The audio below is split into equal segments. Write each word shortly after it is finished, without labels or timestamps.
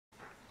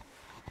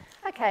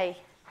Okay.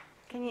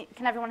 Can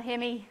everyone hear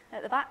me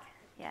at the back?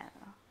 Yeah.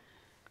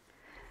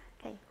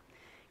 Okay.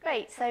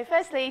 Great. So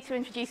firstly, to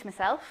introduce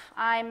myself,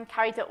 I'm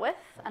Carrie Duckworth,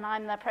 and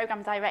I'm the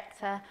Programme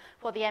Director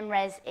for the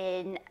MRes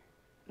in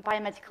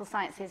Biomedical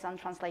Sciences and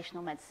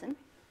Translational Medicine.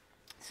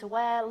 So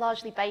we're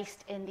largely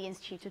based in the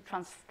Institute of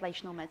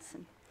Translational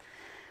Medicine.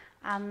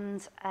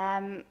 And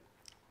I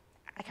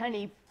can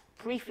only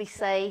briefly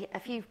say a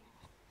few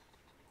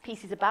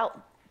pieces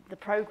about the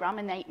programme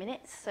in 8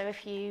 minutes. So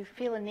if you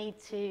feel a need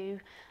to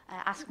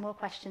ask more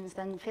questions,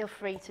 then feel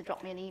free to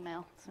drop me an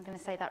email. So I'm going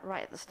to say that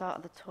right at the start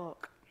of the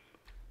talk.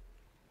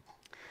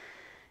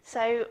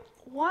 So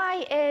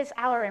why is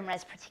our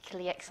MRes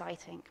particularly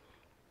exciting?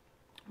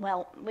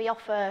 Well, we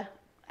offer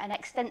an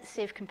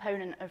extensive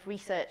component of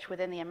research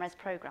within the MRes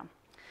programme.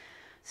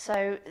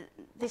 So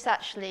this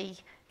actually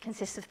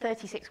consists of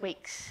 36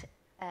 weeks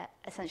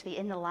essentially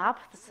in the lab.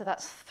 So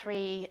that's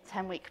 3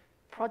 10-week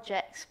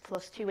projects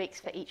plus 2 weeks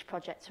for each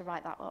project to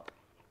write that up.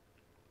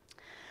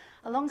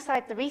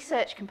 Alongside the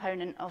research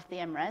component of the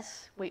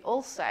MRes, we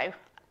also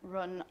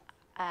run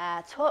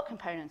a talk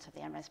component of the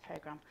MRes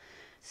programme.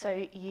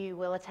 So you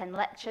will attend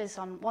lectures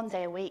on 1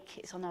 day a week.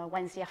 It's on a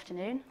Wednesday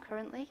afternoon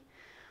currently.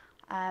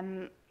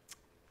 And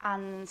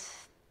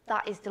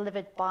that is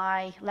delivered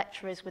by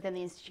lecturers within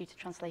the Institute of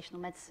Translational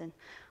Medicine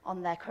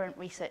on their current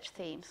research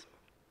themes.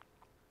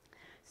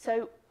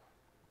 So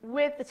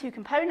with the 2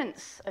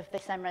 components of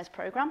this MRes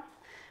programme,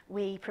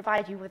 we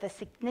provide you with a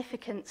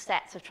significant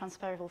set of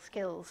transferable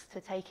skills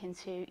to take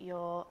into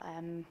your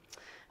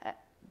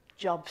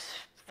jobs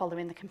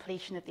following the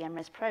completion of the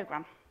MRes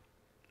programme.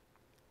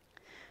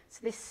 So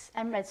this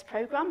MRes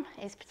programme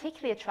is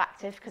particularly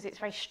attractive because it's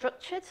very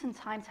structured and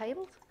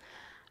timetabled,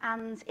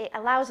 and it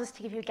allows us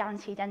to give you a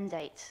guaranteed end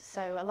date.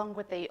 So along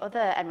with the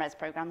other MRes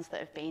programmes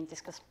that have been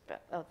discussed,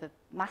 or the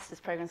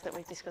master's programmes that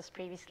we've discussed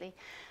previously,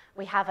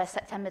 we have a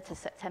September to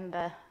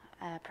September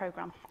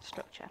programme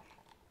structure.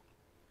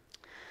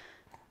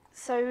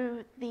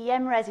 So the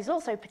MRes is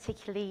also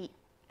particularly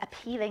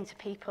appealing to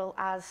people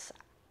as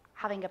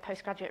having a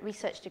postgraduate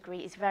research degree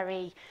is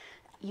very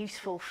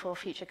useful for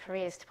future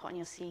careers to put on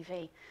your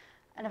CV.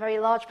 And a very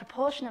large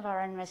proportion of our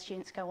MRes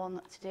students go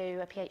on to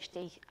do a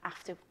PhD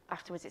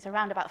afterwards. It's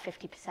around about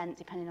 50%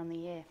 depending on the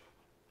year.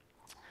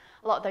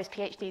 A lot of those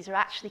PhDs are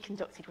actually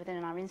conducted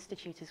within our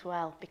institute as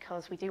well,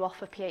 because we do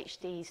offer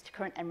PhDs to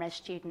current MRes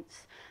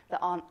students that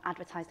aren't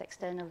advertised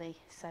externally.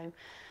 So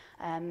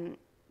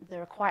there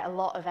are quite a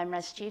lot of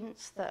MRes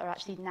students that are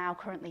actually now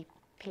currently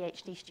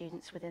PhD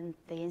students within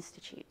the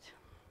institute.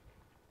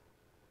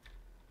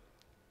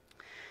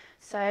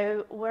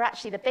 So we're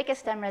actually the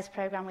biggest MRes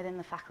programme within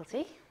the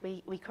faculty.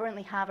 We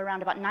currently have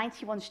around about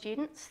 91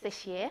 students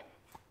this year.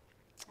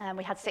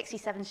 We had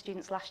 67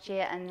 students last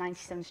year and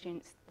 97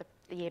 students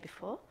the year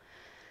before.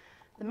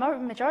 The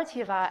majority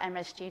of our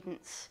MRes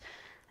students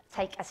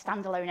take a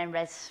standalone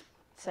MRes,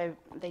 so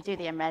they do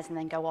the MRes and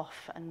then go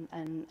off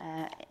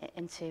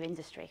into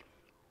industry.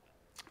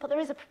 But there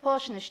is a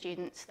proportion of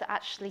students that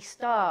actually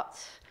start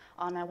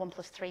on a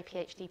 1+3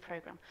 PhD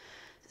programme.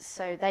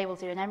 So they will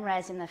do an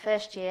MRes in their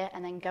first year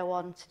and then go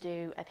on to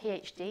do a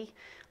PhD,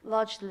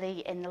 largely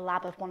in the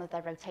lab of one of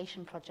their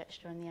rotation projects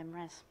during the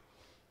MRes.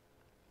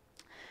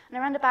 And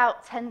around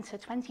about 10 to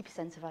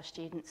 20% of our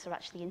students are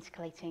actually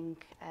intercalating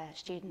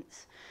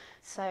students.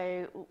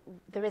 So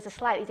there is a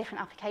slightly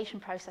different application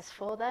process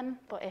for them,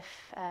 but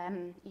if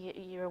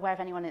you're aware of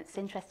anyone that's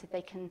interested,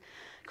 they can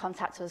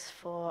contact us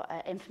for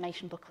an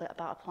information booklet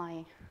about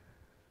applying.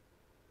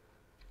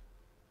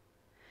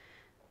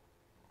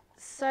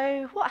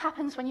 So what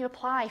happens when you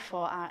apply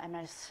for our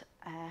MRes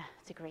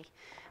degree?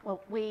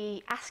 Well,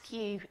 we ask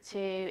you to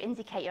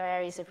indicate your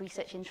areas of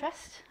research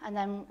interest, and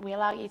then we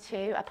allow you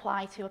to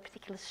apply to a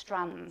particular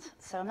strand.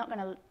 So I'm not going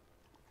to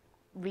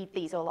read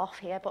these all off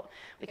here, but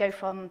we go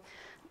from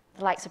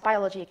the likes of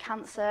biology of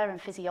cancer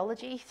and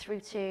physiology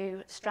through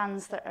to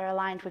strands that are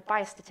aligned with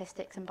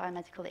biostatistics and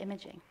biomedical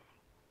imaging.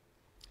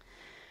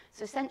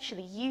 So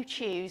essentially, you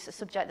choose a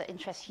subject that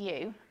interests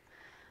you.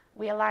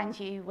 We align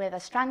you with a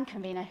strand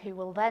convener who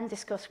will then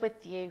discuss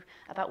with you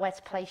about where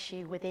to place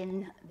you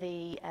within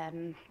the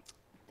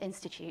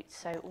institute,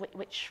 so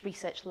which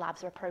research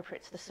labs are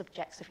appropriate to the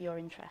subjects of your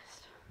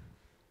interest.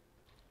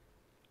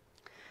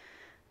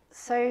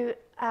 So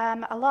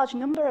a large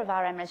number of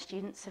our MRes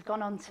students have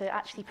gone on to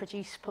actually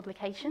produce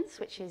publications,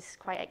 which is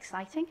quite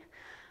exciting.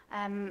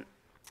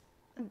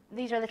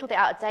 These are a little bit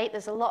out of date.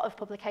 There's a lot of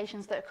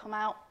publications that have come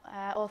out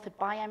authored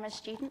by MRes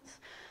students.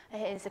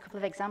 Here's a couple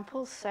of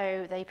examples.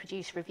 So they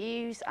produce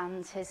reviews,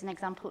 and here's an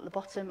example at the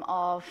bottom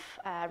of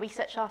a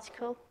research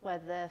article where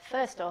the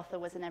first author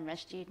was an MRes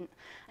student,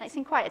 and it's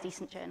in quite a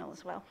decent journal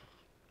as well.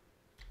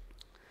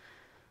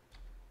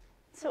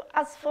 So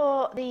as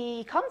for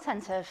the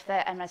content of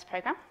the MRes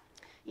programme,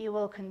 you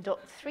will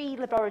conduct 3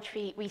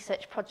 laboratory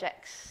research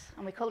projects,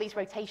 and we call these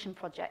rotation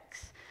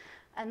projects.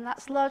 And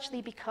that's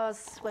largely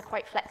because we're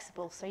quite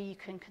flexible, so you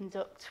can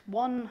conduct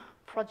 1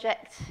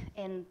 project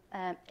in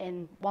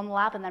one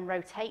lab and then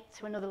rotate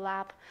to another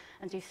lab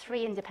and do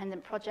 3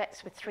 independent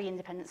projects with 3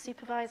 independent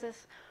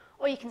supervisors,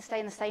 or you can stay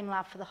in the same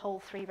lab for the whole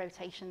 3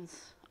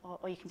 rotations,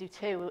 or you can do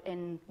 2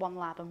 in one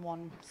lab and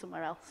 1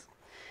 somewhere else.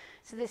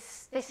 So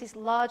this is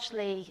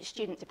largely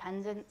student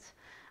dependent,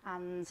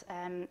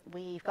 and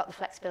we've got the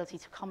flexibility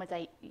to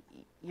accommodate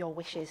your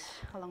wishes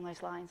along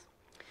those lines.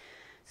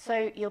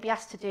 So you'll be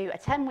asked to do a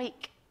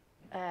 10-week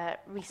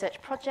research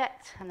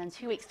project, and then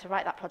 2 weeks to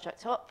write that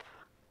project up,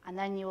 and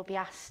then you will be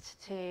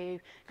asked to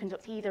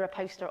conduct either a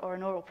poster or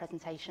an oral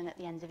presentation at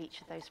the end of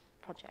each of those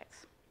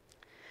projects.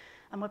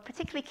 And we're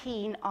particularly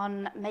keen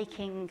on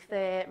making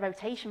the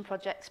rotation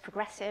projects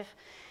progressive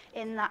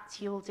in that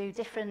you'll do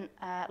different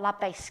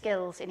lab-based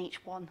skills in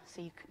each one.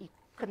 So you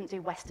couldn't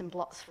do Western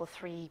blots for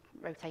 3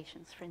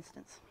 rotations, for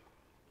instance.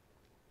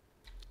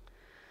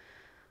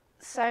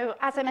 So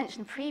as I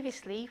mentioned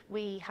previously,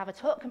 we have a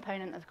talk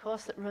component of the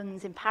course that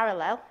runs in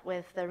parallel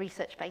with the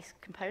research-based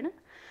component.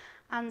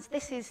 And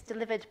this is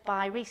delivered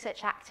by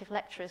research active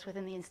lecturers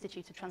within the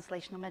Institute of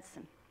Translational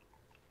Medicine.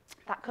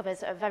 That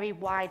covers a very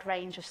wide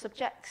range of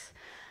subjects,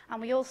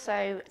 and we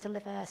also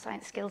deliver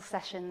science skills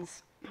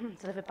sessions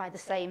delivered by the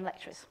same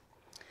lecturers.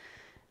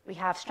 We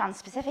have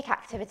Strand-specific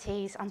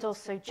activities and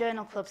also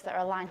journal clubs that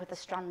are aligned with the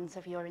strands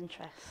of your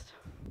interest.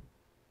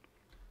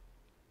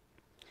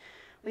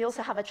 We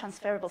also have a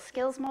transferable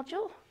skills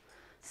module.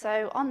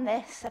 So on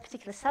this, a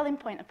particular selling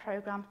point of the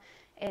programme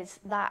is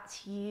that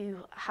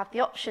you have the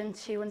option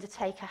to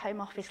undertake a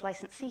Home Office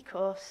licensee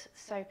course.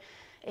 So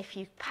if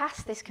you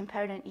pass this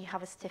component, you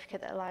have a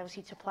certificate that allows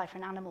you to apply for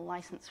an animal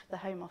licence with the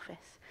Home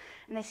Office.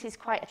 And this is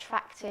quite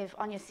attractive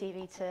on your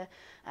CV to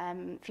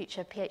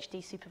future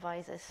PhD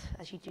supervisors,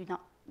 as you do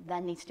not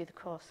then need to do the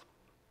course.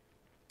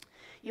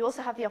 You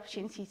also have the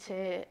opportunity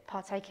to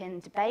partake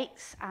in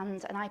debates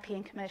and an IP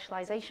and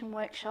commercialisation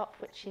workshop,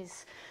 which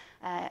is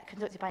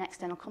conducted by an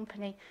external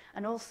company,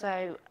 and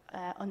also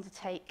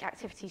undertake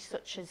activities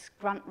such as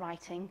grant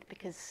writing,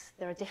 because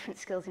there are different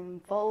skills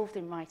involved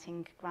in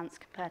writing grants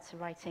compared to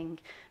writing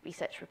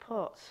research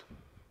reports.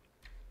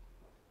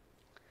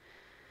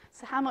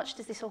 So how much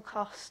does this all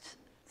cost?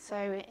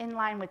 So in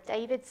line with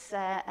David's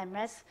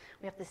MRes,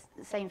 we have the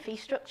same fee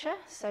structure.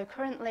 So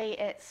currently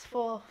it's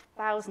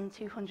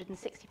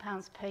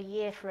 £4,260 per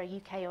year for a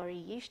UK or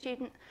EU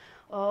student,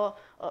 or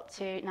up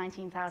to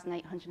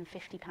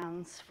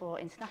 £19,850 for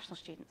international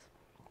students.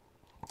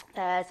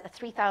 There's a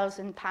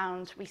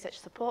 £3,000 research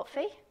support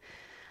fee,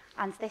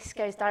 and this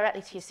goes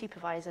directly to your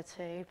supervisor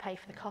to pay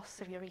for the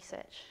costs of your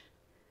research.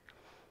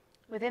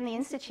 Within the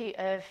Institute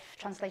of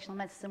Translational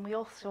Medicine, we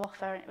also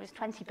offer, it was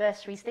 20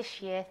 bursaries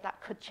this year, that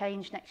could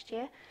change next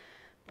year,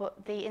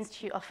 but the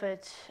Institute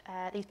offered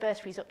these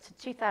bursaries up to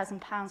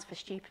 £2,000 for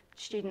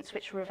students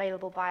which were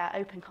available via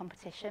open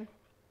competition.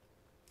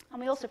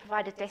 And we also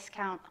provide a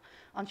discount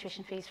on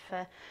tuition fees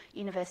for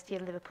University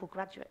of Liverpool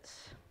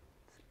graduates.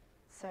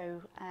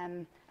 So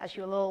as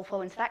you'll all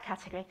fall into that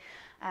category,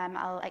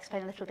 I'll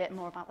explain a little bit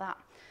more about that.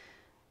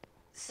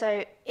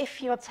 So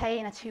if you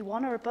obtain a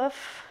 2-1 or above,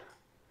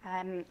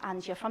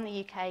 and you're from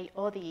the UK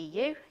or the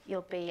EU,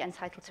 you'll be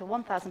entitled to a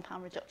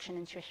 £1,000 reduction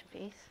in tuition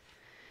fees.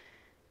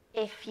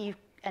 If you're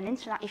an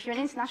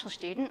international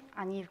student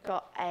and you've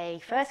got a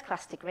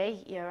first-class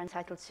degree, you're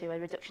entitled to a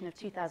reduction of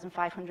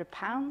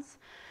 £2,500.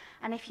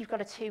 And if you've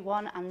got a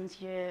 2-1 and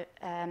you're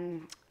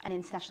an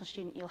international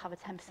student, you'll have a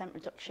 10%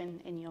 reduction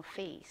in your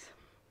fees.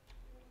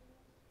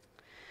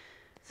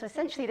 So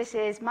essentially, this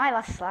is my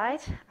last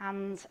slide,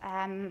 and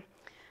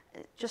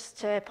just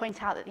to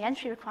point out that the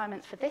entry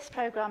requirements for this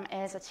programme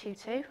is a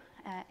 2-2,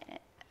 a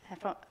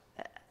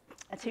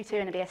 2-2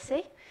 and a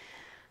BSc.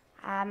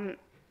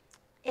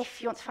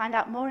 If you want to find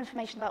out more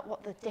information about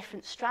what the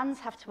different strands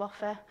have to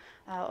offer,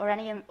 or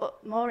any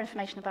more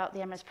information about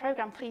the MRes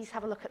programme, please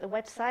have a look at the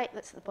website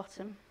that's at the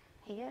bottom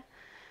here.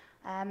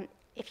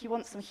 If you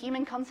want some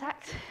human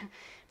contact,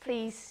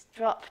 please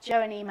drop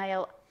Joe an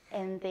email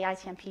in the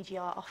ITM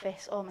PGR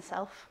office or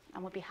myself,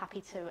 and we'll be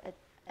happy to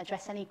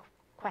address any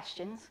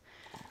questions.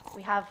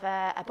 We have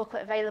a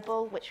booklet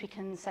available which we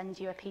can send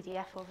you a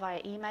PDF or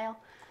via email,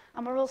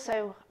 and we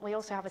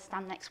also have a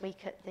stand next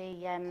week at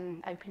the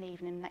open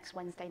evening next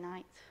Wednesday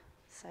night.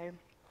 So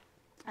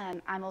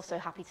I'm also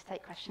happy to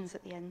take questions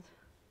at the end.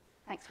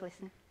 Thanks for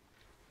listening.